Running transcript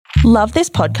Love this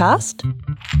podcast?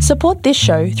 Support this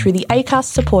show through the Acast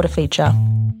supporter feature.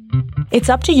 It's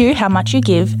up to you how much you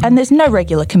give, and there's no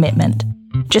regular commitment.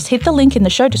 Just hit the link in the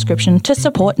show description to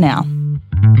support now.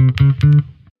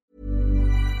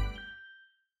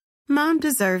 Mom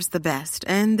deserves the best,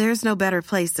 and there's no better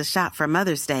place to shop for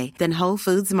Mother's Day than Whole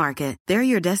Foods Market. They're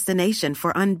your destination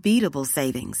for unbeatable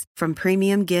savings, from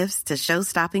premium gifts to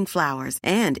show-stopping flowers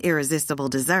and irresistible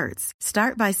desserts.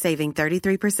 Start by saving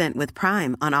 33% with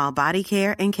Prime on all body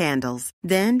care and candles.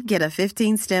 Then get a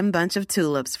 15-stem bunch of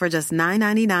tulips for just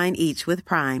 $9.99 each with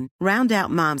Prime. Round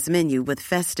out Mom's menu with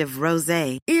festive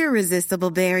rosé,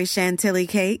 irresistible berry chantilly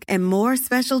cake, and more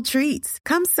special treats.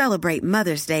 Come celebrate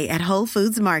Mother's Day at Whole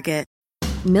Foods Market.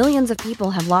 Millions of people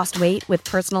have lost weight with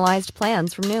personalized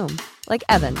plans from Noom. Like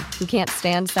Evan, who can't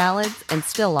stand salads and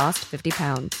still lost 50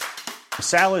 pounds.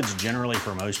 Salads generally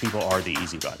for most people are the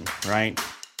easy button, right?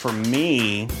 For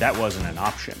me, that wasn't an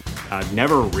option. I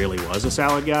never really was a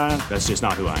salad guy. That's just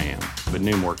not who I am. But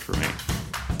Noom worked for me.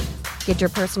 Get your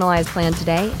personalized plan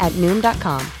today at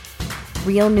Noom.com.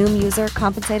 Real Noom user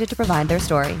compensated to provide their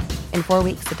story. In 4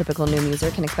 weeks, the typical Noom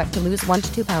user can expect to lose 1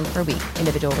 to 2 pounds per week.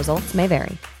 Individual results may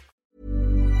vary.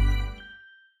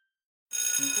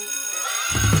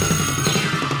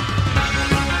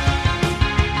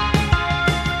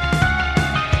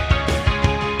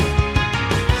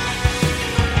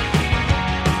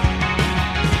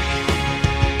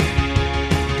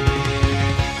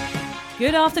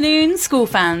 Good afternoon, school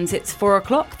fans. It's 4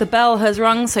 o'clock. The bell has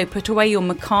rung, so put away your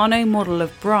Meccano model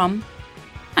of Brum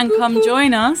and come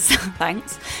join us,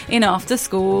 thanks, in After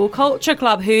School Culture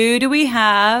Club. Who do we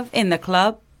have in the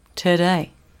club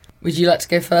today? Would you like to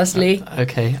go first, Lee?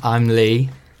 Okay, I'm Lee.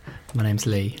 My name's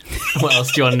Lee. What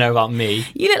else do you want to know about me?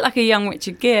 You look like a young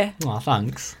Richard Gere. Oh,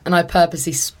 thanks. And I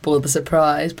purposely spoiled the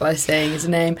surprise by saying his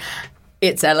name.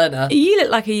 It's Eleanor. You look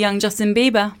like a young Justin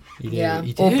Bieber. You do, Yeah,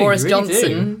 you do, or Boris you really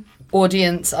Johnson. do.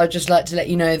 Audience, I'd just like to let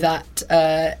you know that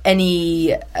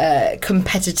any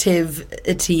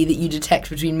competitivity that you detect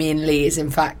between me and Lee is in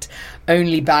fact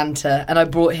only banter, and I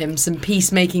brought him some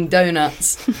peacemaking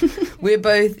donuts. We're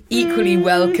both equally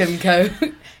welcome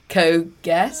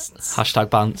co-guests. Hashtag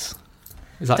bants.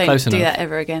 Is that Don't close enough? do that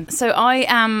ever again. So I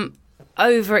am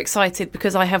overexcited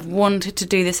because I have wanted to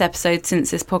do this episode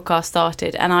since this podcast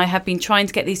started, and I have been trying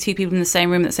to get these two people in the same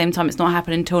room at the same time. It's not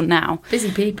happened until now. Busy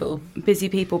people,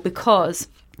 because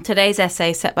today's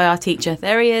essay set by our teacher,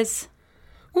 there he is.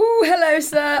 Ooh, hello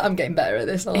sir. I'm getting better at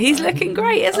this. He's looking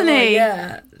great, isn't he?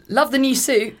 Yeah, love the new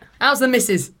suit. How's the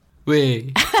missus?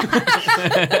 Wee.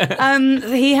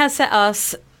 He has set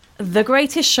us The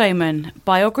Greatest Showman,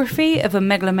 Biography of a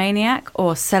Megalomaniac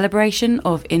or Celebration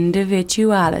of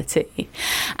Individuality.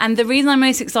 And the reason I'm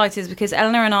most excited is because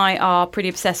Eleanor and I are pretty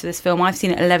obsessed with this film. I've seen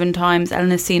it 11 times.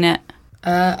 Eleanor's seen it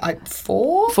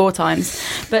 4 times.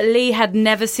 But Lee had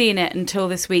never seen it until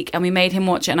this week, and we made him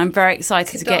watch it, and I'm very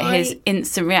excited to get his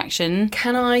instant reaction.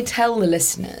 Can I tell the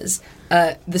listeners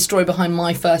the story behind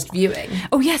my first viewing?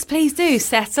 Oh yes, please do.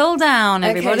 Settle down,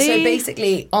 everybody. Okay, so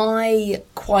basically I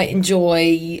quite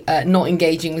enjoy not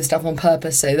engaging with stuff on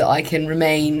purpose so that I can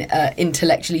remain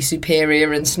intellectually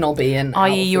superior and snobby and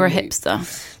i.e. you're a alpha. hipster.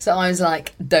 So I was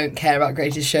like, don't care about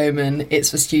Greatest Showman,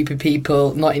 it's for stupid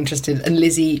people, not interested. And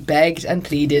Lizzie begged and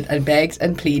pleaded and begged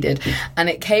and pleaded, and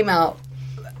it came out,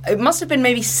 it must have been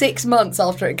maybe 6 months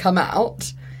after it come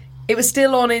out. It was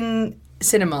still on in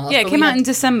cinemas. Yeah, it came out in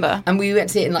December. And we went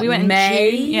to see it in went in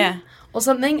May. June, yeah. Or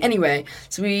something. Anyway,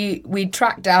 so we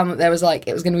tracked down that there was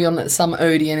it was going to be on at the Summer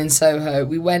Odeon in Soho.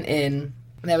 We went in.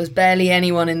 There was barely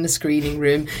anyone in the screening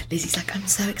room. Lizzie's like, I'm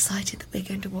so excited that we're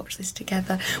going to watch this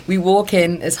together. We walk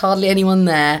in, there's hardly anyone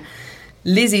there.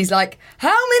 Lizzie's like, how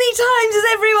many times has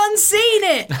everyone seen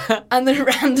it? And the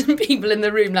random people in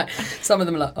the room, some of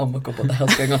them are like, oh my God, what the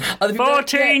hell's going on? Other people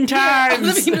 14 times!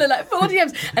 Other people are like, 40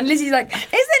 times. And Lizzie's like,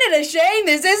 isn't it a shame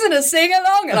this isn't a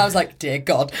sing-along? And I was like, dear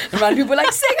God. And random people were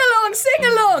like, sing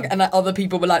along. And other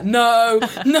people were like, no.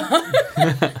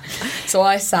 So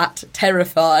I sat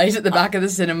terrified at the back of the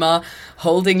cinema,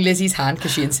 holding Lizzie's hand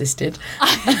because she insisted.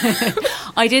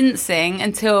 I didn't sing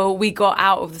until we got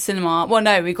out of the cinema. Well,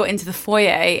 no, we got into the foyer,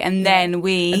 and then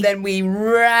we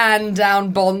ran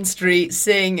down Bond Street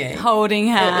singing, holding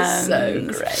hands. It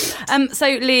was so great. So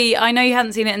Lee, I know you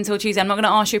hadn't seen it until Tuesday. I'm not going to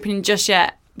ask your opinion just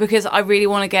yet because I really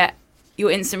want to get your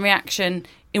instant reaction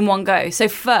in one go. So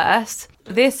first,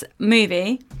 this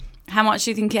movie, how much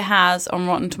do you think it has on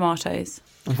Rotten Tomatoes?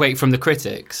 Wait, from the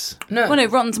critics? No. Well, no,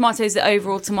 Rotten Tomatoes, the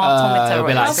overall tomatometer. It'll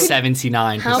be like is.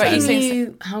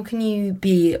 79%. How can you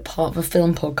be part of a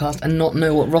film podcast and not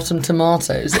know what Rotten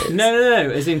Tomatoes is? No.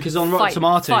 As in, because on Rotten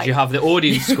Tomatoes you have the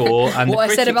audience score and what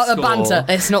the I said about the critic score.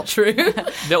 banter, it's not true.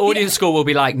 The audience score will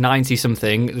be like 90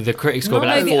 something. The critic score will be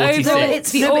like the overall-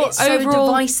 46. It's so overall-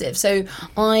 divisive. So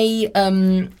I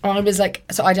was like,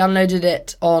 so I downloaded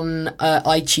it on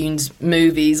iTunes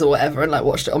Movies or whatever, and like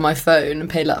watched it on my phone and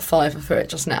paid like $5 for it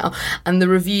just now. And the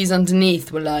reviews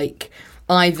underneath were like,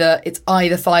 it's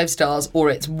either 5 stars or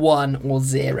it's 1 or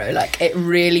 0. Like, it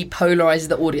really polarizes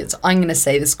the audience. I'm going to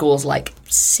say the score's like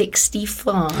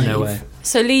 65. No way.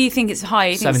 So Lee, you think it's high,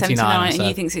 you think 79, 79, and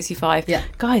you think 65. Yeah.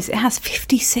 Guys, it has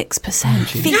 56%.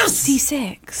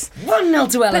 56.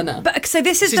 1-0 to Eleanor. But so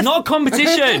this is This is not a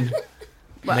competition.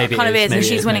 Well, Maybe it kind it of is, is, and maybe it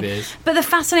she's is, winning. maybe it is. But the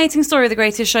fascinating story of The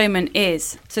Greatest Showman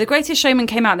is, so The Greatest Showman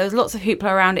came out, there was lots of hoopla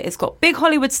around it. It's got big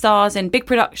Hollywood stars in big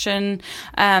production,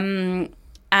 and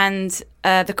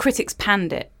the critics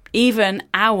panned it. Even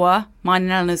mine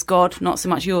and Eleanor's God, not so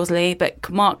much yours, Lee, but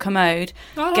Mark Commode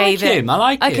gave it. I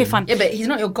like him. Okay, fine. Yeah, but he's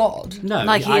not your god. No,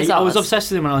 Like he is I was ours. obsessed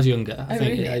with him when I was younger. I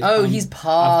think. Really? He's past.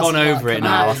 I've gone Mark over it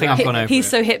now. I think I've gone over He's it.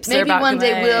 so hipster Maybe about one day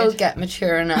Commode. we'll get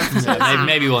mature enough to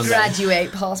maybe one day.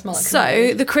 graduate past Mark.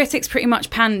 So the critics pretty much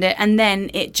panned it, and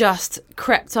then it just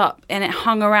crept up and it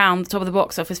hung around the top of the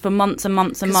box office for months and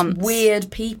months and months. Weird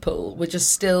people were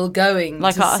just still going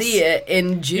Like to us. see it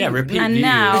in June. Yeah, repeat And views.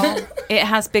 now it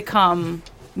has become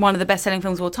one of the best-selling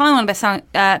films of all time, one of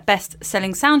the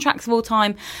best-selling soundtracks of all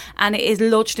time, and it is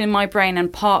lodged in my brain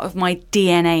and part of my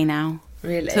DNA now.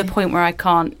 Really? To the point where I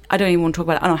don't even want to talk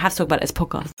about it. I don't have to talk about it as a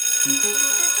podcast.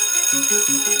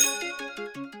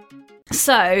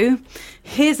 So,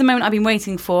 here's the moment I've been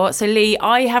waiting for. So, Lee,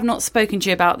 I have not spoken to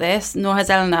you about this, nor has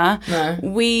Eleanor. No.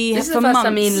 We This is have the for first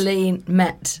time me months. and Lee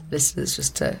met listeners,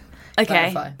 just to Okay,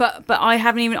 clarify. but I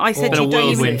haven't even. I said It's been you a don't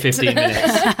even. whirlwind 15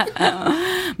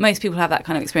 minutes. Most people have that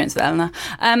kind of experience with Eleanor.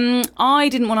 I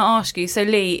didn't want to ask you. So,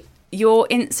 Lee, your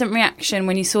instant reaction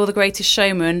when you saw The Greatest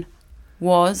Showman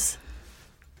was?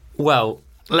 Well,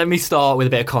 let me start with a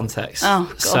bit of context. Oh,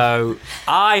 God. So,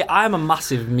 I'm a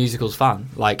massive musicals fan.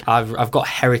 Like, I've got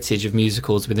heritage of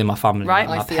musicals within my family. Right.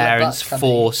 Like, I my feel parents that's coming.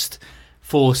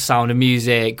 forced Sound of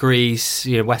Music, Grease,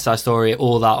 West Side Story,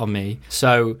 all that on me.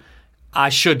 So, I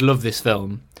should love this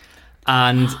film,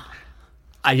 and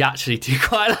I actually do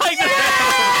quite like it.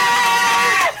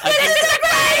 This is the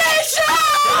greatest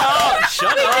show!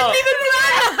 Shut up!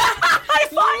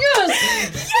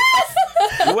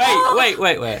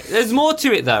 Wait. There's more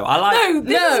to it, though. I like. No,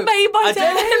 this is made by I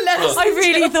don't- Dylan. Look. I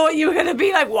really thought you were going to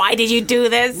be like, why did you do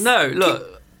this? No,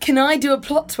 look. Can I do a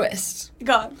plot twist?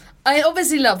 Go on. I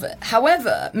obviously love it.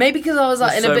 However, maybe because I was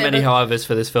like There's in a so bit many of a, howevers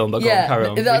for this film, but go on, carry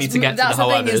on. We need to get to the that's the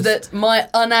thing howevers. is that my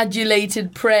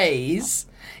unadulated praise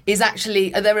is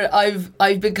actually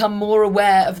I've become more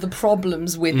aware of the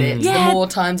problems with it Yeah. the more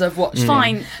times I've watched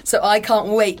Fine. it. So I can't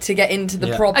wait to get into the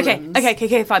Yeah. problems.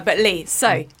 Okay, fine. But Lee,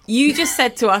 so you just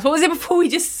said to us, what was it before we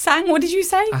just sang? What did you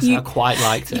say? I quite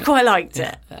liked it. You quite liked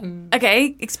it.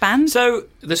 Okay, expand. So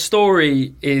the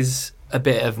story is a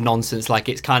bit of nonsense. Like,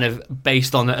 it's kind of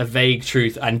based on a vague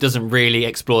truth and doesn't really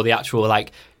explore the actual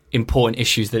important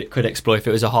issues that it could explore if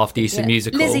it was a half decent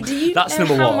musical. Lizzie, do you That's know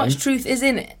number how one. much truth is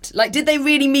in it? Like, did they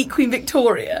really meet Queen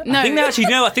Victoria? No. I think they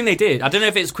actually I think they did. I don't know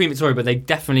if it's Queen Victoria, but they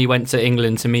definitely went to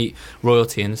England to meet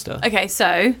royalty and stuff. Okay,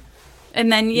 so,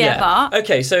 and then but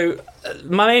Okay, so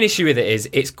my main issue with it is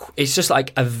it's just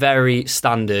like a very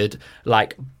standard,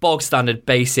 like bog standard,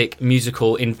 basic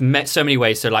musical in so many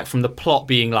ways. So like from the plot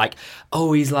being like,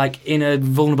 oh, he's like in a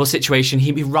vulnerable situation,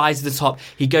 he rises to the top,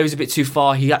 he goes a bit too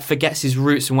far, he forgets his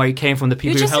roots and where he came from, the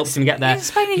people You're who just helped him get there. you're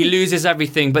explaining- He loses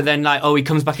everything, but then like, oh, he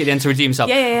comes back at the end to redeem himself.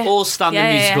 Yeah. All standard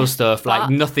Yeah. musical stuff, like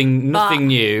But- nothing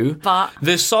new. but-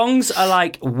 the songs are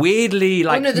like weirdly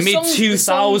like no, the mid songs- the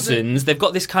songs 2000s. They've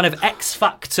got this kind of X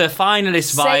Factor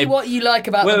finalist vibe. Say what you like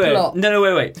about the plot. No,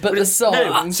 wait. But the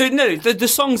songs. The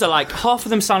songs are like, half of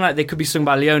them sound like they could be sung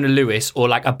by Leona Lewis or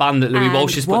like a band that Louis And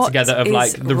Walsh has put what together of is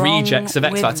like the wrong rejects of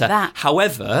X with Factor. that?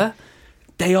 However,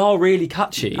 they are really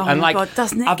catchy. Oh and my like, God,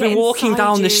 doesn't it I've been get walking inside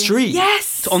down the you? street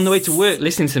Yes! on the way to work,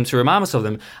 listening to them to remind myself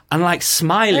of them, and like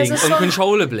smiling There's a song-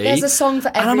 uncontrollably. there's a song for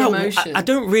And I'm every like, emotion. I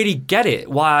don't really get it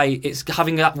why it's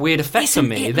having that weird effect on Isn't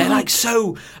me. it They're like- like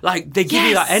so like they give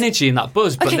you that Yes. energy and that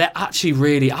buzz, but Okay. they're actually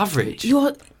really average.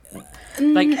 you're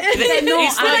Like, they're not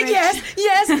it's like, average.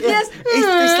 yes.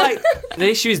 it's like the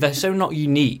issue is they're so not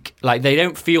unique. Like they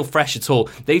don't feel fresh at all.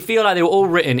 They feel like they were all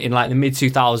written in like the mid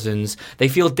 2000s. They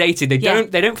feel dated. They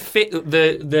don't fit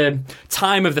the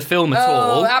time of the film at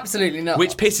all. Oh, absolutely not.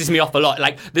 Which pisses me off a lot.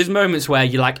 Like there's moments where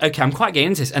you're like, okay, I'm quite getting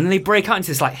into this, and then they break out into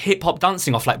this like hip hop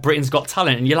dancing off like Britain's Got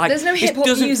Talent, and you're like, There's no this hip-hop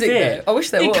doesn't music, fit. though. I wish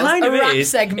there was. It kind of A rap is.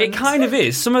 segment. It kind of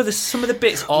is. Some of the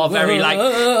bits are very like.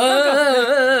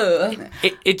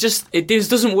 It just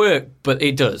doesn't work, but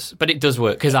it does. But it does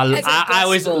work because I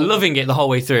was loving it the whole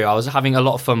way through. I was having a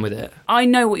lot of fun with it. I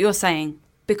know what you're saying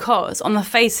because on the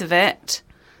face of it,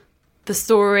 the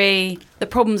story, the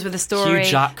problems with the story,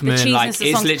 Hugh Jackman, the cheesiness like of the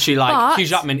it's songs. literally like But Hugh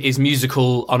Jackman is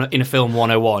musical in a film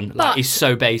 101. Like But- he's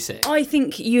so basic. I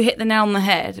think you hit the nail on the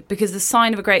head because the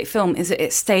sign of a great film is that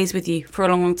it stays with you for a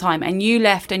long, long time. And you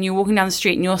left and you're walking down the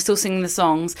street and you're still singing the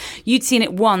songs. You'd seen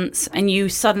it once and you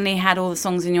suddenly had all the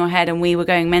songs in your head and we were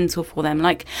going mental for them.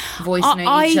 Like Voice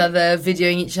noting each other,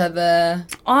 videoing each other.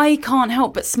 I can't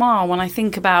help but smile when I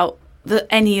think about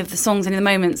any of the songs, any of the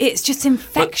moments. It's just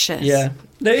infectious.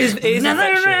 There is Another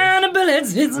infectious. round of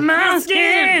bullets, it's my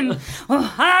skin. Oh,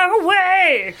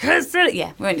 highway.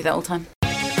 Yeah, we won't do that all the time.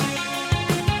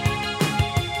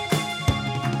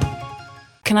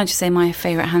 Can I just say my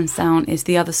favourite hands down is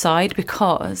The Other Side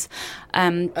because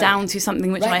down to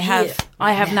something which right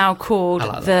I have here. now called I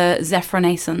like the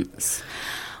Zephronaissance.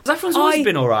 Zaffron's always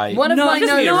been alright. One of my he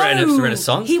doesn't need a notes-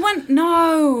 renaissance. He went,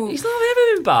 no. He's not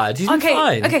ever been bad. He's been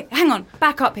fine. Okay, hang on.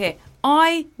 Back up here.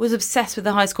 I was obsessed with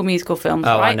the High School Musical films,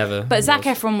 Oh, I right? never But Zac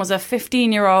was. Efron was a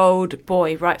 15-year-old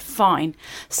boy, right? Fine.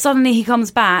 Suddenly he comes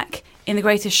back in The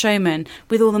Greatest Showman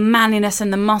with all the manliness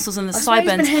and the muscles and the That's why he's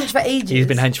been sideburns. hench for ages. He's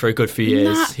been hench for a good few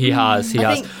years. Nah. He has.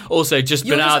 I think Also, just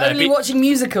You're been out just there. only watching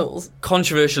musicals.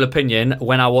 Controversial opinion.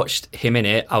 When I watched him in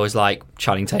it, I was like,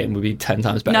 Channing Tatum would be 10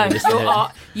 times better No, than this. to him.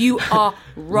 you are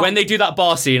wrong. When they do that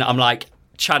bar scene, I'm like,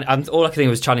 all I can think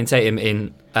was Channing Tatum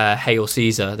in Hail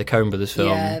Caesar, the Coen Brothers film,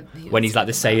 Yeah, when he's like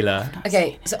the sailor.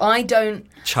 Okay, so I don't...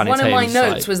 Channing One of my Tatum's,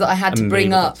 notes like, was that I had to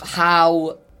bring unbelievable. up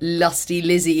how lusty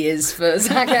Lizzie is for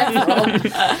Zac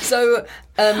Efron. So,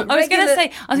 I was going to say,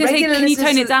 can you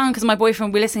tone it down because my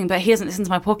boyfriend will be listening, but he doesn't listen to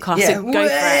my podcast, Yeah, so go for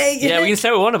it. Yeah, we can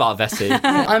say what we want about Vessi.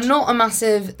 I'm not a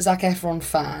massive Zac Efron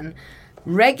fan.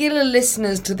 Regular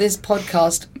listeners to this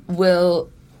podcast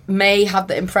may have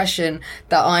the impression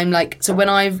that I'm like, so when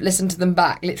I've listened to them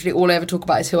back, literally all I ever talk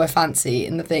about is who I fancy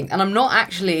in the thing, and I'm not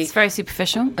actually It's very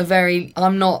superficial.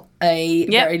 I'm not a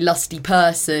Yep. very lusty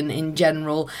person in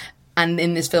general. And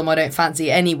in this film, I don't fancy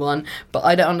anyone, but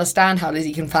I don't understand how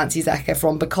Lizzie can fancy Zac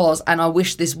Efron because, and I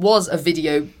wish this was a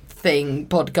video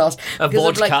podcast. A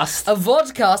vodcast. A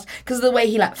vodcast, because of the way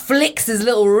he like flicks his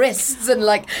little wrists and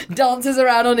like dances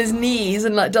around on his knees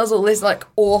and like does all this like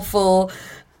awful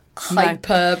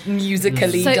hyper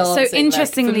musically So dancing. Like,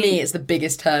 interestingly- for me, it's the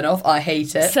biggest turn off. I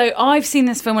hate it. So I've seen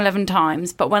this film 11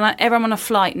 times, but whenever I'm on a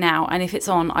flight now, and if it's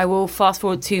on, I will fast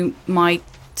forward to my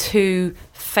 2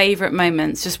 favourite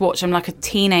moments. Just watch them like a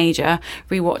teenager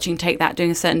rewatching Take That,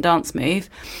 doing a certain dance move.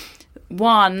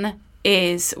 One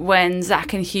is when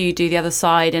Zac and Hugh do The Other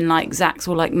Side, and like Zac's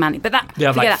all like manic. But that They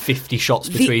have like forget that. 50 shots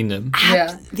between them.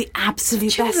 Yeah. The absolute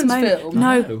best Children's moment. film.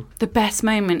 No, the best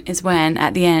moment is when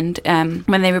at the end,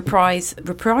 when they reprise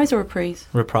the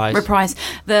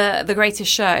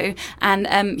Greatest Show,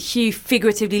 and Hugh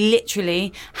figuratively,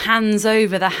 literally hands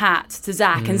over the hat to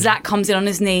Zac, and Zac comes in on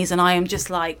his knees, and I am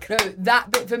just like, No, that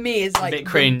bit for me is like bit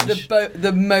cringe.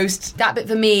 The most. That bit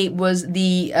for me was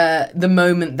the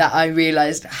moment that I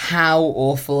realised how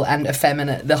awful and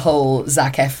effeminate the whole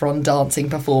Zac Efron dancing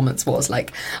performance was.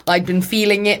 Like I'd been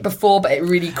feeling it before, but it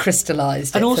really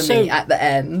crystallised And it also- for me at the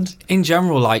end. In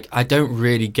general, like, I don't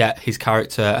really get his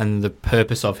character and the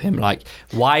purpose of him. Like,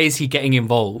 why is he getting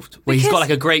involved? Well, he's got like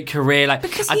a great career. Like,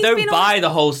 because I he's don't been buy the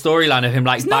whole storyline of him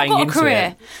like he's not buying got a into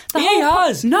career. it. The He whole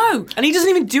has. No. And he doesn't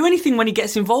even do anything when he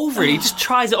gets involved. Really, he just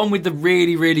tries it on with the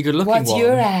really, really good looking What's one.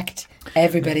 your act?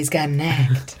 Everybody's got an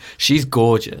act. She's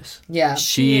gorgeous. Yeah.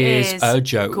 She is a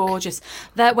joke. Gorgeous.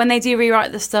 That when they do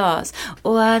Rewrite the Stars,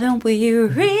 why don't we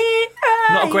rewrite?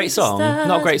 Not a great song. the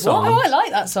Not a great stars? song. Oh, I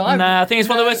like that song. Nah, I think it's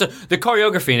one of the worst. The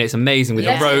choreography in it's amazing with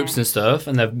Yeah. the ropes and stuff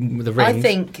and the rings. I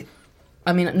think,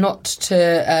 I mean, not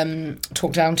to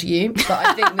talk down to you, but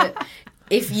I think that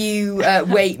if you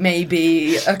wait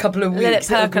maybe a couple of Let it weeks,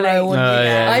 it'll percolate. grow on you.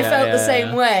 yeah, I yeah, felt the yeah, same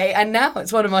yeah. way, and now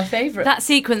it's one of my favourites. That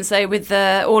sequence though, with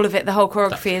all of it, the whole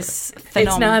choreography is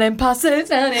phenomenal. It's not impossible. It's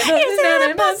not impossible. It's not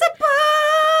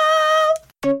impossible.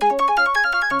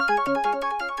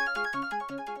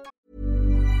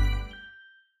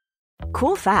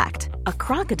 Cool fact, a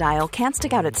crocodile can't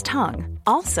stick out its tongue.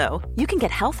 Also, you can get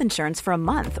health insurance for a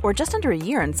month or just under a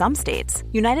year in some states.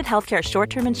 United Healthcare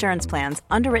short-term insurance plans,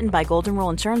 underwritten by Golden Rule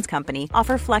Insurance Company,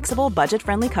 offer flexible,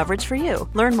 budget-friendly coverage for you.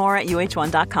 Learn more at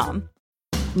uh1.com.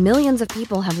 Millions of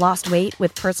people have lost weight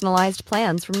with personalized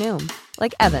plans from Noom.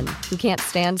 Like Evan, who can't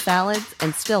stand salads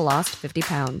and still lost 50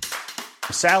 pounds.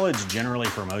 Salads generally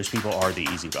for most people are the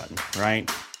easy button, right?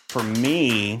 For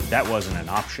me, that wasn't an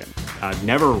option. I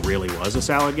never really was a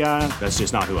salad guy. That's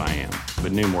just not who I am.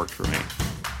 But Noom worked for me.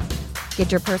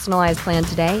 Get your personalized plan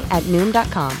today at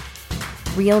Noom.com.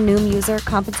 Real Noom user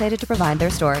compensated to provide their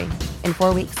story. In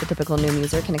 4 weeks, the typical Noom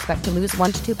user can expect to lose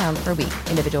 1 to 2 pounds per week.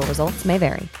 Individual results may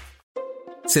vary.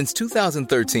 Since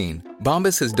 2013,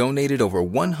 Bombas has donated over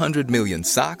 100 million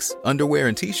socks, underwear,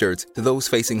 and T-shirts to those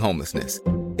facing homelessness.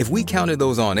 If we counted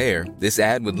those on air, this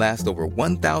ad would last over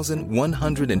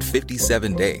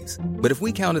 1,157 days. But if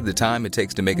we counted the time it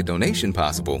takes to make a donation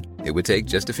possible, it would take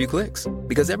just a few clicks.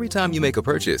 Because every time you make a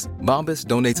purchase, Bombas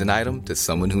donates an item to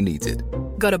someone who needs it.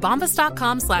 Go to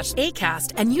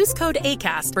bombas.com/ACAST and use code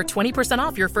ACAST for 20%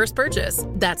 off your first purchase.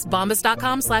 That's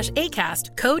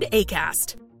bombas.com/ACAST, code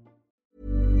ACAST.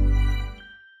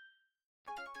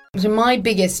 So my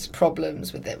biggest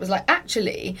problems with it was like,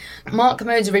 actually, Mark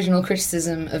Commode's original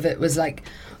criticism of it was like,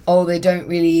 oh, they don't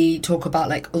really talk about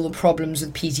like all the problems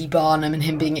with P.T. Barnum and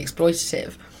him being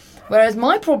exploitative. Whereas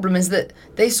my problem is that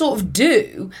they sort of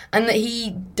do, and that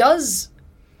he does.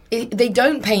 They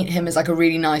don't paint him as like a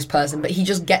really nice person, but he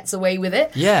just gets away with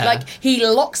it. Yeah. Like, he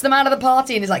locks them out of the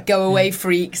party and is like, go away,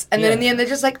 freaks. And then in the end, they're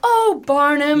just like, oh,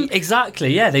 Barnum.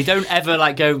 Exactly, yeah. They don't ever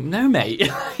like go, no, mate,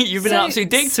 you've been an absolute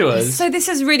dick to us. So this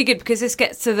is really good because this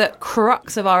gets to the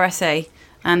crux of our essay.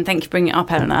 And thank you for bringing it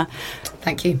up, Eleanor.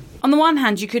 Thank you. On the one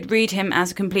hand, you could read him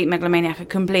as a complete megalomaniac, a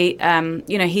complete,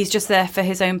 he's just there for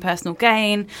his own personal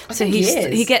gain. So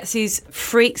he gets these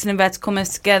freaks and inverted commas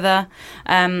together.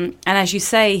 And as you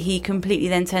say, he completely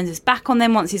then turns his back on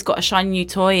them once he's got a shiny new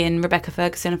toy in Rebecca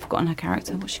Ferguson. I've forgotten her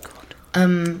character. What's she called?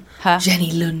 Her?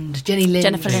 Jenny Lind.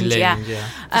 Jennifer Lind, yeah.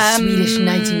 Swedish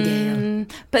Nightingale.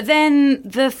 But then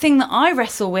the thing that I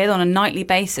wrestle with on a nightly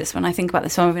basis when I think about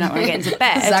this song every night when I get into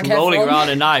bed. Rolling around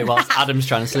at night whilst Adam's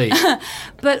trying to sleep.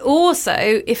 But also,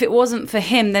 if it wasn't for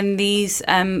him, then these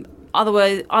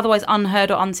otherwise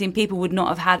unheard or unseen people would not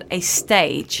have had a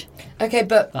stage. Okay,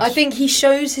 but I think he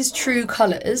shows his true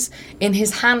colours in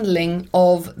his handling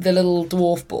of the little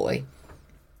dwarf boy.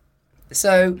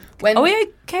 So when are we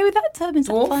okay with that term? Is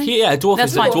that fine? Yeah, dwarf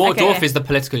That's is fine. dwarf is the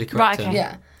politically correct term.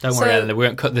 Yeah. Don't worry, Eleanor, we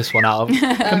won't cut this one out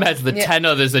compared to the 10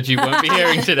 others that you won't be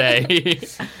hearing today.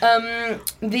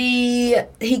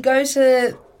 He goes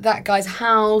to that guy's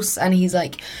house and he's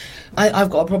like,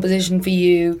 I've got a proposition for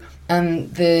you.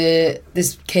 And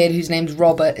this kid whose name's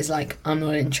Robert is like, I'm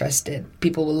not interested.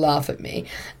 People will laugh at me.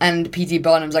 And P.T.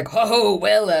 Barnum's like, oh,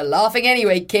 well, they're laughing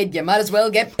anyway, kid. You might as well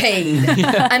get paid.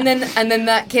 and then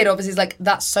that kid obviously is like,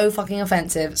 that's so fucking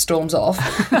offensive, storms off.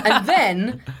 And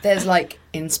then there's like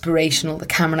inspirational. The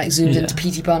camera like zooms into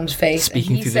P.T. Barnum's face.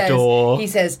 Speaking and through the door. He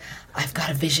says, I've got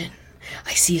a vision.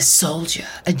 I see a soldier,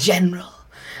 a general,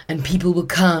 and people will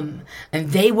come and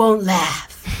they won't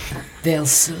laugh. They'll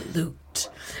salute.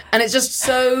 And it's just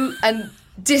so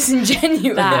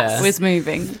disingenuous. That was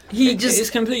moving. It's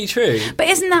completely true. But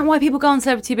isn't that why people go on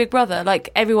Celebrity Big Brother? Like,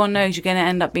 everyone knows you're going to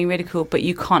end up being ridiculed, but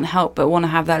you can't help but want to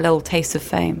have that little taste of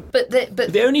fame. But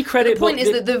the only credit... The point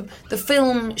is that the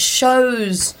film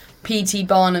shows P.T.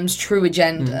 Barnum's true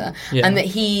agenda, and that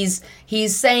he's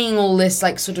saying all this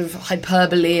like sort of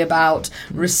hyperbole about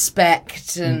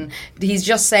respect, and he's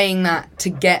just saying that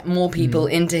to get more people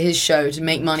into his show to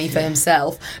make money for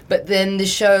himself. But then the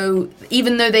show,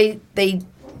 even though they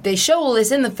show all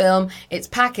this in the film, it's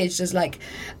packaged as like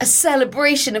a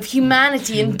celebration of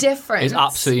humanity and difference. It's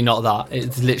absolutely not that.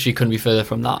 It literally couldn't be further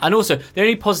from that. And also, the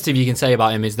only positive you can say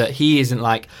about him is that he isn't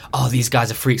like, oh, these guys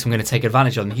are freaks, I'm going to take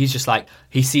advantage of them. He's just like,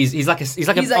 he's like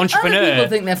an entrepreneur. Other people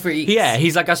think they're freaks. Yeah,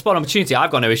 he's like, I spot an opportunity. I've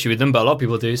got no issue with them, but a lot of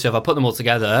people do. So if I put them all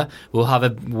together, we'll have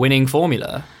a winning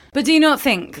formula. But do you not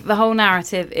think the whole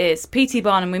narrative is P.T.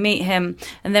 Barnum, we meet him,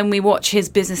 and then we watch his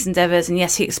business endeavours, and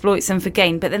yes, he exploits them for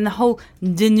gain, but then the whole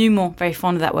denouement, very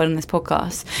fond of that word in this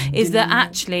podcast, is that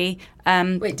actually...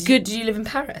 Wait, did you live in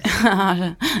Paris?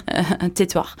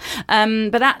 Tais-toi.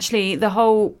 But actually, the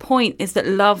whole point is that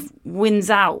love wins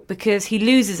out because he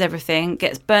loses everything,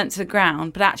 gets burnt to the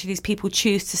ground, but actually these people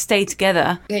choose to stay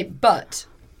together. Okay, but...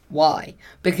 Why?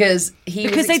 Because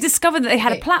they discovered that they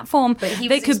had a platform.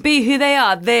 They could be who they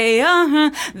are. They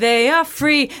are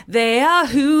free. They are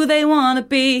who they want to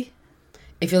be.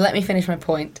 If you'll let me finish my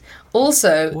point,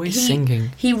 Also, Always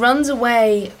singing. He runs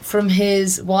away from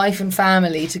his wife and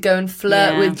family to go and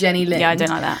flirt with Jenny Lind. Yeah, I don't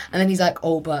like that. And then he's like,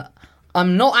 oh, but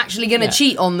I'm not actually going to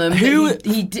cheat on them.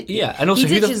 And also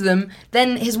he ditches them.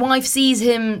 Then his wife sees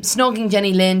him snogging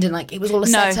Jenny Lind, and like it was all a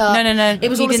setup. No. It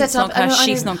was He all a didn't setup. snog her,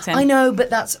 she snogged him. I know,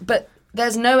 but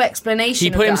there's no explanation.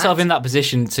 He put himself in that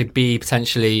position to be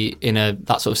potentially in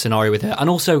that sort of scenario with her. And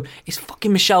also, it's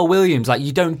fucking Michelle Williams. Like,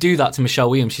 you don't do that to Michelle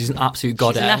Williams. She's an absolute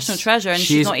goddess. She's a national treasure, and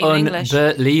she's not even English.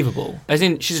 Unbelievable. As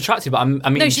in, she's attractive, but I mean,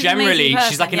 No, she's generally, an amazing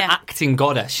she's like an person, acting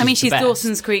goddess. I mean, she's the best.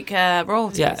 Dawson's Creek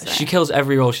royalty. Yeah, so. she kills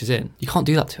every role she's in. You can't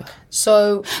do that to her.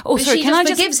 So, sorry, she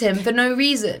forgives him for no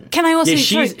reason. Can I also...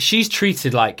 She's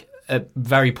treated like...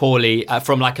 very poorly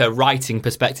from like a writing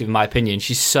perspective, in my opinion.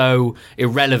 She's so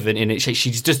irrelevant in it.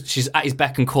 She's at his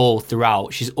beck and call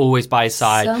throughout. She's always by his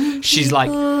side. She's like,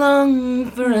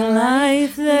 long for a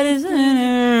life that isn't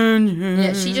earned.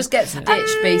 Yeah, she just gets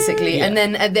ditched basically, and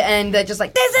then at the end they're just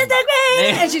like, "This is the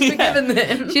great," and she's forgiven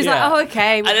them. She's like, "Oh,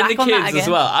 okay." We're and then back the on that kids again. as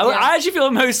well. I actually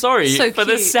feel most sorry for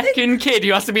the second kid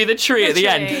who has to be the tree at the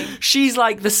end. She's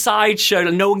like the sideshow.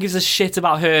 Like, no one gives a shit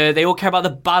about her. They all care about the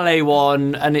ballet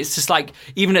one, and it's just like,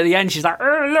 even at the end, she's like,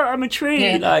 "Oh, look, I'm a tree."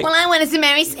 Yeah. Like, well, I wanted to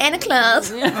marry Santa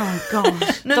Claus. Oh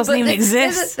God, no, doesn't even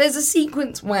exist. There's a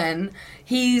sequence when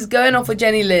he's going off with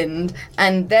Jenny Lind,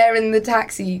 and they're in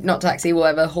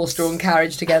the horse-drawn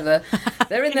carriage together.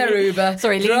 They're in their Uber.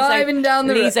 Sorry, driving down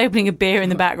the road. Lee's opening a beer in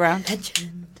the background.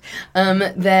 Legend.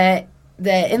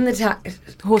 They're in the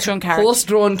horse-drawn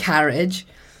carriage.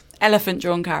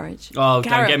 Elephant-drawn carriage. Oh,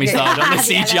 don't get me started on the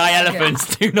CGI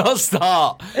elephants. Do not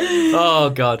start.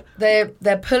 Oh, God.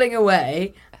 They're pulling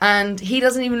away, and he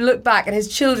doesn't even look back, and his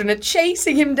children are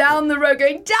chasing him down the road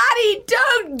going, "Daddy,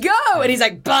 don't go!" And he's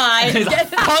like, "Bye." He's like,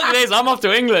 "Fuck this, I'm off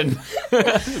to England."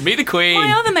 Meet the Queen.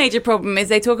 My other major problem is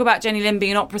they talk about Jenny Lind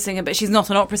being an opera singer, but she's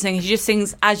not an opera singer. She just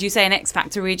sings, as you say, an X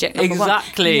Factor reject.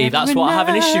 Exactly. That's what I have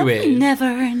an issue with. Never.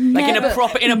 Like in a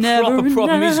proper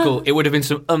musical, it would have been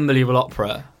some unbelievable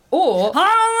opera. Or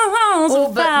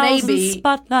but maybe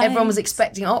everyone was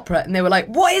expecting opera, and they were like,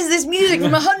 "What is this music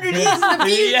from 100 years in the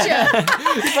future?"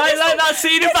 It's like that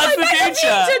scene of Back to the Future.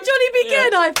 Johnny B.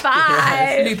 Good, high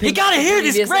five. You gotta hear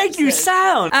this great new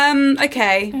sound.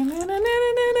 Okay.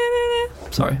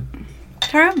 Sorry.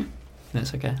 Carry on.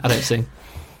 That's okay. I don't sing.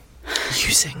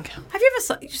 You sing. Have you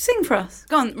ever sing for us?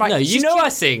 Go on. Right. No, you know I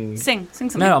sing. Sing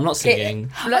something. No, I'm not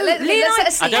singing. I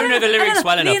don't know the lyrics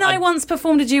well enough. Lee and I once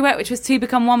performed a duet, which was "Two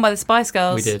Become One" by the Spice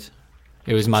Girls. We did.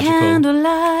 It was magical.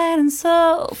 Candlelight and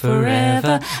soul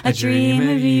forever, a dream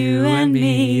of you and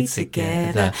me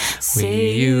together.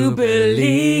 See you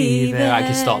believe it. I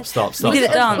can stop. We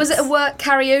did it dance. Was it a work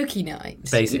karaoke night?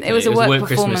 Basically, it was a work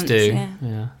Christmas performance. do.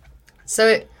 Yeah.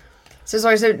 So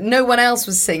no one else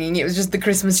was singing. It was just the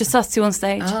Christmas. Just us two on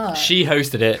stage. She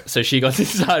hosted it, so she got to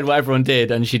decide what everyone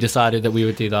did, and she decided that we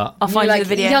would do that. I'll find you the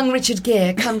video. Young Richard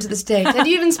Gere, come to the stage. Had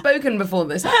you even spoken before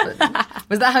this happened?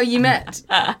 Was that how you met?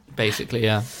 Basically,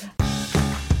 yeah.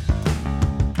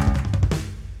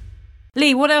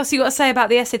 Lee, what else you got to say about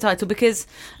the essay title? Because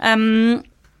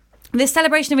this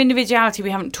celebration of individuality we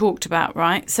haven't talked about,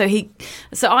 right? So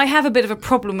I have a bit of a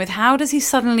problem with how does he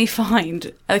suddenly find,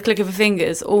 at the click of a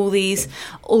fingers, all these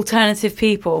alternative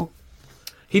people?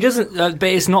 He doesn't, but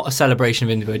it's not a celebration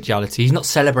of individuality. He's not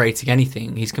celebrating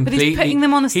anything. He's completely... But he's putting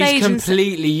them on the stage. He's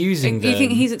completely using them. You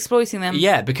think he's exploiting them?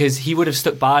 Yeah, because he would have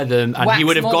stuck by them, and he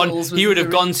would have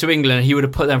gone to England, and he would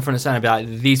have put them front and centre and be like,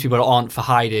 these people aren't for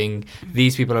hiding.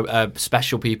 These people are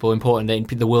special people, important.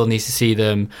 The world needs to see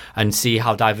them and see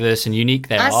how diverse and unique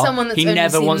they are. As someone that's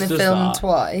only seen the film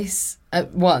twice,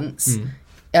 once...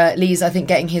 Lee's, I think,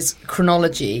 getting his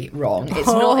chronology wrong.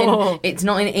 It's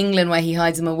not in England where he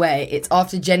hides them away. It's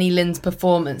after Jenny Lind's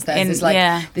performance. There's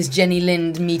this Jenny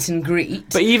Lind meet and greet.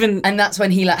 But and that's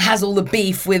when he has all the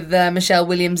beef with Michelle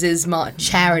Williams's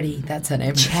Charity. That's her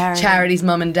name. Charity's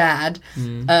mum and dad.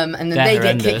 And then they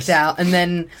get kicked out. And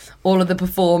then all of the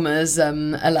performers are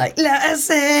like, "Let us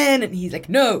in," and he's like,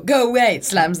 "No, go away." It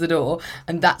slams the door,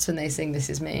 and that's when they sing "This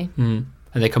Is Me."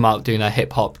 And they come out doing their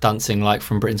hip-hop dancing like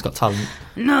from Britain's Got Talent.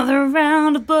 Another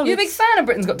round of bullets. You're a big fan of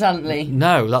Britain's Got Talent, Lee?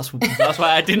 No, that's why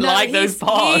I didn't like those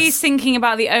parts. He's thinking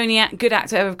about the only good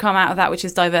actor ever come out of that, which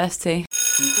is diversity.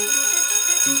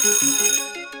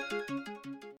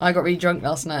 I got really drunk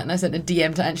last night and I sent a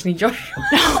DM to Anthony Joshua.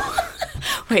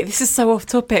 Wait, this is so off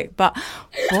topic, but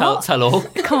what? Tell all.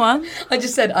 Come on. I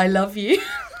just said, "I love you."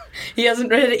 He hasn't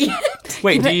read it yet.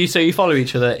 Wait, so you follow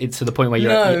each other to the point where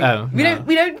you're... No. We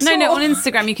don't talk. No, on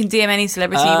Instagram you can DM any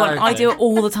celebrity you want. Okay. I do it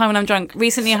all the time when I'm drunk.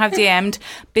 Recently I have DM'd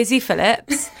Busy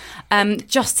Phillips.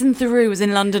 Justin Theroux was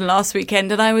in London last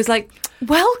weekend and I was like,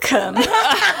 welcome.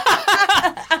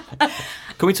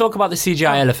 Can we talk about the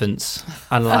CGI elephants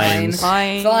and lions?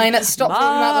 Fine. Let's stop talking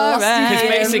about the last Because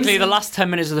basically, the last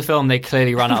 10 minits of the film, they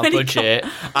clearly ran out of budget,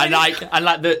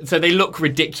 so they look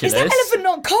ridiculous. Is the elephant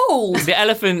not cold? The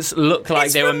elephants look like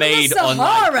It's they were from made the on.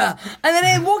 Sahara, and then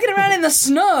they're walking around in the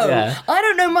snow. Yeah. I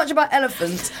don't know much about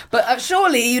elephants, but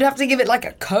surely you'd have to give it like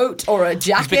a coat or a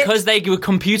jacket. Because they were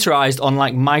computerized on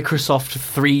like Microsoft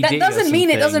 3D. That doesn't mean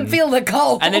it doesn't feel the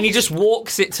cold. And then he just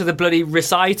walks it to the bloody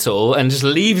recital and just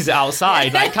leaves it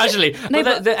outside, like casually.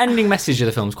 But the ending message of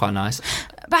the film's quite nice.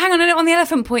 But hang on the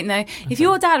elephant point though, if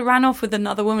your dad ran off with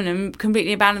another woman and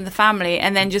completely abandoned the family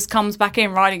and then just comes back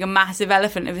in riding a massive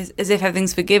elephant as if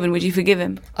everything's forgiven, would you forgive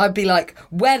him? I'd be like,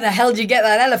 where the hell did you get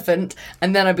that elephant?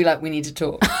 And then I'd be like, we need to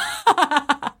talk.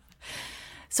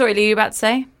 Sorry, Lee, you about to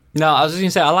say? No, I was just going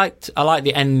to say I like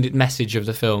the end message of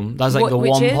the film. That's like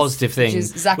Which is? positive thing, Which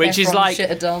is Zac Efron shit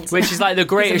at dancing. which is like the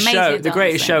greatest amazing show. at The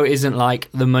greatest dancing. show isn't like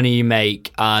the money you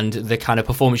make and the kind of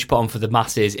performance you put on for the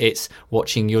masses. It's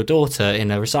watching your daughter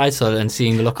in a recital and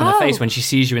seeing the look on her face when she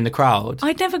sees you in the crowd.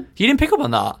 I'd never. You didn't pick up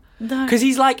on that. No. Because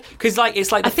it's like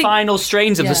the final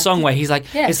strains of the song where he's like,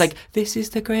 Yes. it's like, this is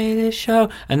the greatest show,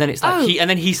 and then it's like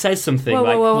he says something Whoa,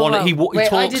 like whoa, whoa, one whoa. he Wait,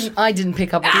 talks. I didn't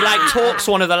pick up. He like talks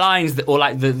one of the lines or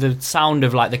like the sound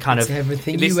of like the kind It's of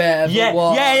everything you ever yeah,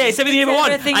 want. Yeah, it's everything you ever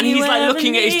want. Everything And you he's like ever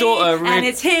looking at his need, daughter. and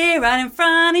it's here right in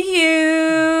front of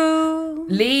you.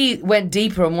 Lee went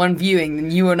deeper on one viewing than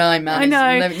you and I managed.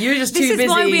 I know. You were just this too busy. is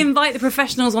why we invite the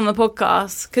professionals on the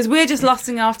podcast, because we're just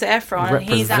lusting after Efron and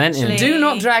he's Representing. actually... Do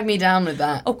not drag me down with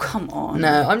that. Oh, come on.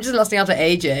 No, I'm just lusting after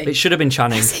AJ. It should have been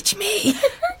Channing. Message me.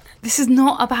 This is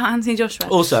not about Anthony Joshua.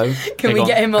 Also, Can we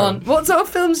get him on? What sort of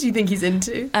films do you think he's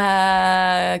into?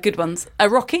 Good ones.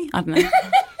 Rocky? I don't know.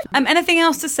 Anything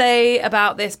else to say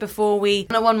about this before we...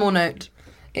 No, one more note.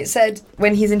 It said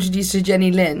when he's introduced to Jenny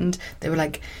Lind, they were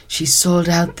like, she sold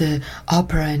out the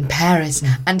opera in Paris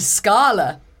and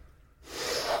Scala.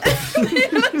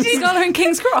 Scala and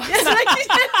King's Cross. That's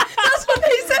what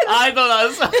they said. I thought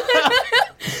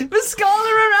that was Was Scala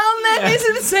around there? Is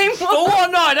it the same one? for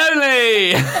one night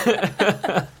only.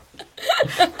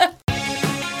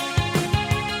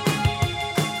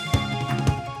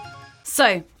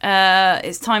 So,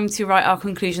 it's time to write our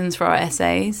conclusions for our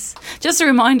essays. Just a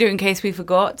reminder, in case we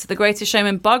forgot, The Greatest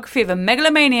Showman, Bug Fever,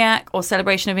 Megalomaniac, or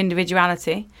Celebration of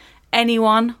Individuality.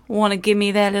 Anyone want to give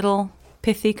me their little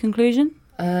pithy conclusion?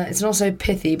 It's not so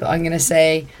pithy, but I'm going to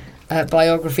say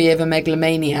biography of a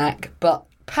megalomaniac, but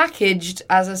packaged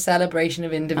as a celebration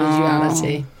of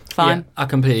individuality. Fine. Yeah, I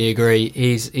completely agree.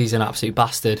 He's an absolute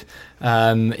bastard.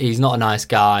 He's not a nice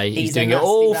guy. He's a doing it nasty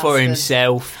all for bastard.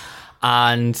 himself.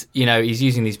 And, you know, he's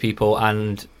using these people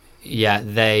and, yeah,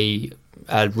 they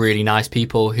are really nice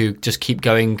people who just keep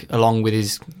going along with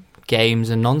his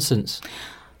games and nonsense.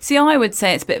 See, I would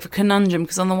say it's a bit of a conundrum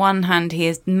because on the one hand, he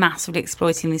is massively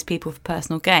exploiting these people for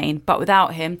personal gain, but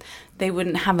without him, they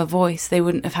wouldn't have a voice. They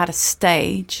wouldn't have had a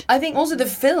stage. I think also the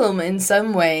film, in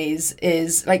some ways,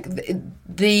 is like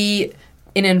the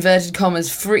in inverted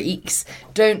commas freaks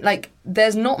don't like.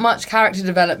 There's not much character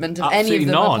development of any Absolutely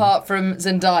of them none. apart from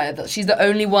Zendaya. That she's the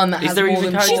only one that Is has there more even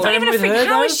than character She's not even a with freak. her,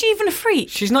 How though? is she even a freak?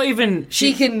 She's not even...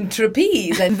 She can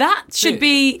trapeze. And That should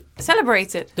be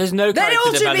celebrated. There's no they character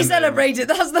all should be development. celebrated.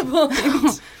 That's the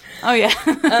point. Oh, yeah.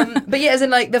 But yeah, as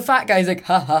in like the fat guy's like,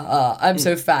 ha ha ha, I'm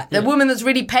so fat. The woman that's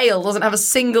really pale doesn't have a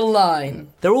single line.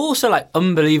 They're also, like,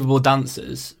 unbelievable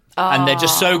dancers. And they're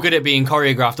just so good at being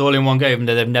choreographed all in one go, even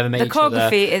though they've never met The each other.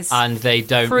 choreography is and they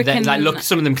don't. freaking- Like, look,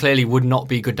 some of them clearly would not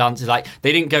be good dancers. Like,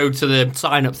 they didn't go to the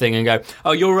sign-up thing and go,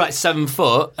 "Oh, you're like 7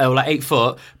 foot or like 8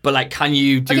 foot, but like, can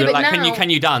you do Okay, but like now-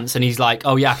 can you dance?" And he's like,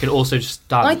 "Oh yeah, I can also just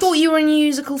dance." I thought you were a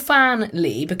musical fan,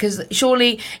 Lee, because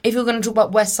surely if you're going to talk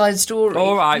about West Side Story,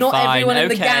 All right, not fine, everyone in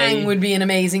the okay. gang would be an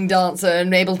amazing dancer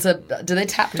and able to. Do they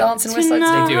tap dance in West Side They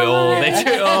Story? do it all. They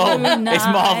do it all. Tonight, It's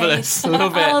marvelous.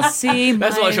 Love I'll it. see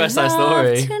Let's my watch West Side love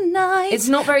Story. tonight. It's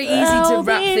not very easy to There'll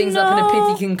wrap be things up in a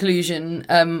no- pithy conclusion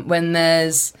when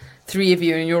there's 3 of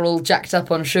you and you're all jacked up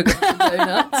on sugar and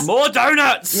donuts. More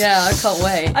donuts. Yeah, I can't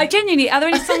wait. Genuinely, are there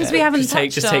any songs we haven't Just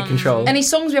touched take on? control. Any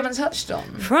songs we haven't touched on?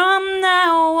 From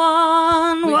now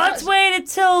on, We what's touched- waited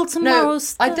till tomorrow? No,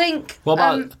 I think. What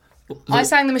about? I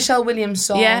sang the Michelle Williams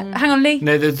song. Yeah, hang on, Lee.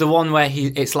 No, the one where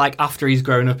it's like after he's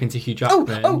grown up into Hugh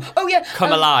Jackman. Oh, yeah.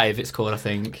 Come Alive, it's called, I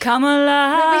think. Come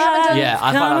alive. No, we haven't done- Yeah,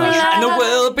 I Come quite like that. And the alive.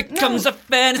 world becomes a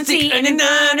fantasy. And I've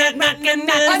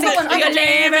got one. You're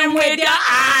living with your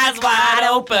eyes wide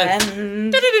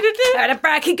open.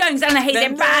 Keep going down the haze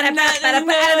and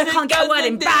can't go word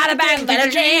and bada bang.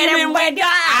 Better living with your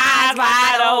eyes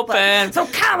wide open. So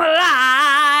come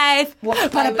alive. 5. What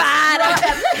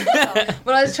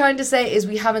I was trying to say is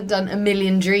we haven't done A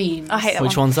Million Dreams. I hate that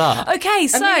Which one. one's that? Okay,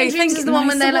 so A Million Dreams is the one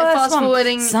when they're like worst fast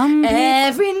forwarding Some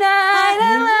every night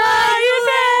I lie you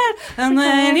dead, and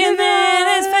then you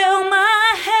minutes fill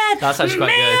my head. That's actually quite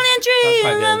good. Million That's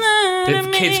quite good. dreams,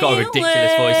 The kid's got a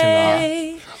ridiculous voice in that.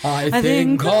 I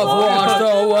think of what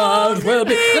the world will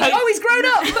be. Oh, he's grown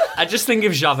up. I just think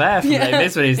of Javert from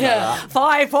this when he's like that.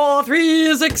 5, 4,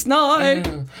 3, 6,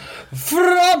 9.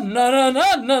 From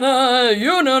na-na-na-na-na,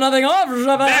 you know nothing of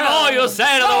Javert. Before you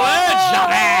say the word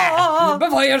Javert,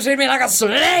 Before you treat me like a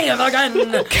slave again,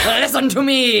 listen to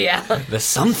me. there's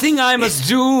something I must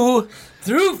do.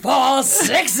 Through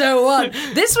 4601.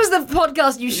 This was the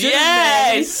podcast you should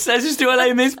have made. Yes, let's just do a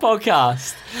lame this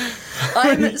podcast.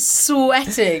 I'm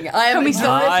sweating. I am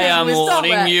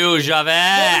warning you, Javert.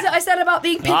 What was it I said about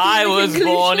being picky I in the was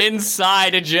conclusion? born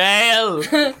inside a jail.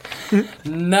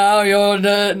 Now you're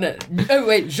oh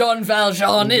wait, Jean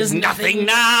Valjean is Nothing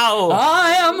now.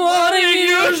 I am warning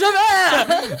you,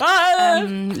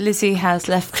 Javert. Lizzie has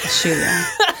left the studio.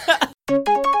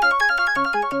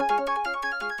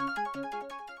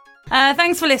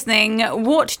 Thanks for listening.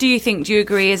 What do you think? Do you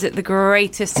agree? Is it the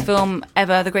greatest film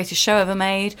ever, the greatest show ever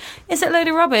made? Is it a load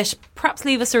of rubbish? Perhaps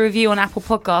leave us a review on Apple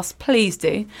Podcasts. Please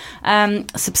do.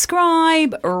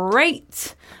 Subscribe,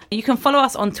 rate. You can follow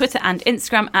us on Twitter and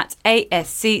Instagram at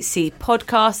ASCC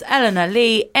Podcast. Eleanor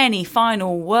Lee, any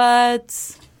final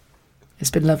words?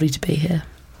 It's been lovely to be here.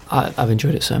 I've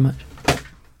enjoyed it so much.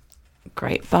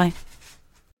 Great, bye.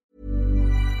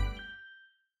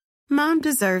 Mom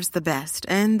deserves the best,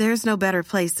 and there's no better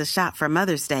place to shop for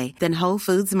Mother's Day than Whole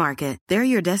Foods Market. They're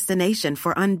your destination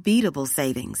for unbeatable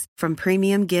savings, from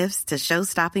premium gifts to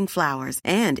show-stopping flowers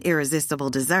and irresistible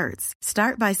desserts.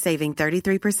 Start by saving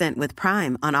 33% with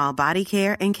Prime on all body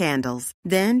care and candles.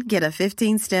 Then get a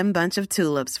 15-stem bunch of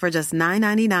tulips for just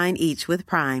 $9.99 each with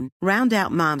Prime. Round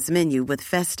out Mom's menu with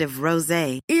festive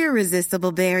rosé,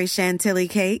 irresistible berry chantilly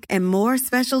cake, and more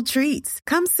special treats.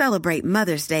 Come celebrate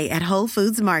Mother's Day at Whole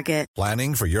Foods Market.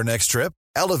 Planning for your next trip?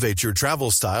 Elevate your travel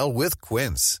style with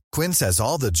Quince. Quince has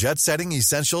all the jet-setting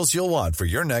essentials you'll want for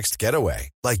your next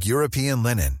getaway, like European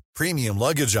linen, premium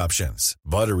luggage options,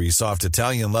 buttery soft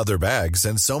Italian leather bags,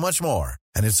 and so much more.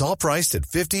 And it's all priced at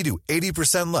 50 to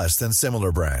 80% less than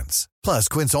similar brands. Plus,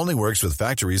 Quince only works with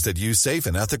factories that use safe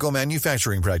and ethical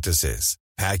manufacturing practices.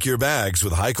 Pack your bags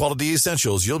with high-quality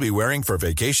essentials you'll be wearing for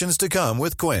vacations to come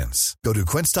with Quince. Go to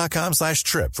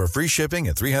quince.com/trip for free shipping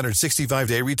and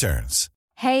 365-day returns.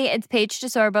 Hey, it's Paige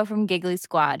DeSorbo from Giggly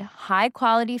Squad. High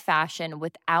quality fashion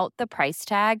without the price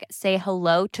tag. Say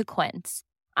hello to Quince.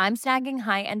 I'm snagging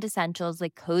high-end essentials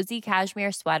like cozy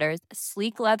cashmere sweaters,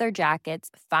 sleek leather jackets,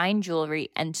 fine jewelry,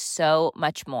 and so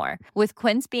much more. With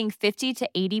Quince being 50 to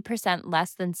 80%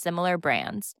 less than similar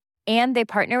brands. And they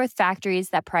partner with factories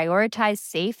that prioritize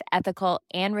safe, ethical,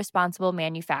 and responsible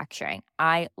manufacturing.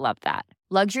 I love that.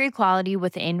 Luxury quality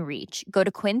within reach. Go to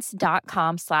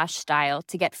quince.com/style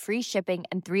to get free shipping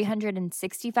and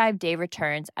 365-day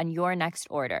returns on your next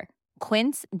order.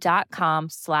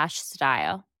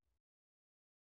 Quince.com/style.